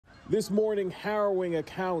This morning, harrowing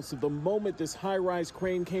accounts of the moment this high-rise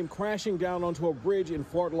crane came crashing down onto a bridge in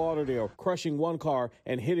Fort Lauderdale, crushing one car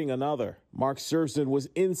and hitting another. Mark Serson was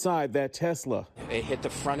inside that Tesla. It hit the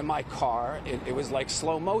front of my car. It was like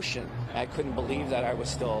slow motion. I couldn't believe that I was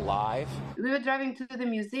still alive. We were driving to the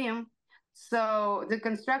museum, so the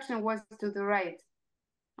construction was to the right.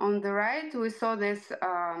 On the right, we saw this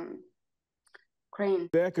crane.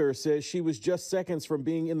 Becker says she was just seconds from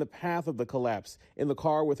being in the path of the collapse. In the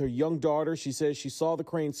car with her young daughter, she says she saw the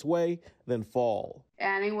crane sway, then fall.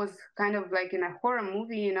 And it was kind of like in a horror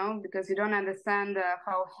movie, you know, because you don't understand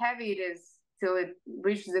how heavy it is till it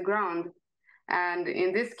reaches the ground. And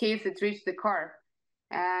in this case, it reached the car.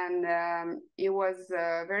 And it was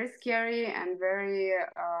very scary and very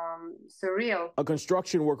surreal. A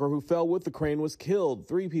construction worker who fell with the crane was killed.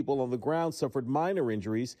 3 people on the ground suffered minor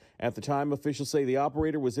injuries. At the time, officials say the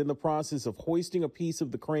operator was in the process of hoisting a piece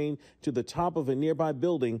of the crane to the top of a nearby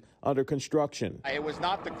building under construction. It was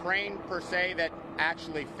not the crane per se that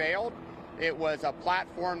actually failed. It was a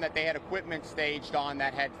platform that they had equipment staged on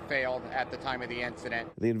that had failed at the time of the incident.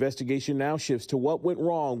 The investigation now shifts to what went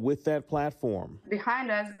wrong with that platform. Behind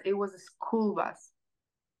us, it was a school bus.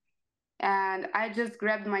 And I just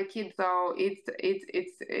grabbed my kid, so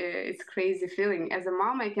it's crazy feeling. As a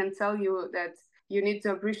mom, I can tell you that you need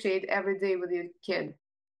to appreciate every day with your kid.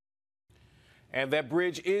 And that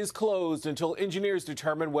bridge is closed until engineers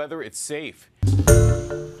determine whether it's safe.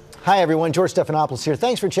 Hi, everyone. George Stephanopoulos here.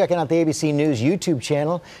 Thanks for checking out the ABC News YouTube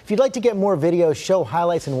channel. If you'd like to get more videos, show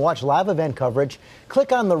highlights, and watch live event coverage,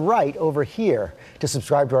 click on the right over here to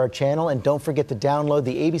subscribe to our channel. And don't forget to download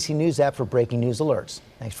the ABC News app for breaking news alerts.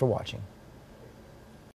 Thanks for watching.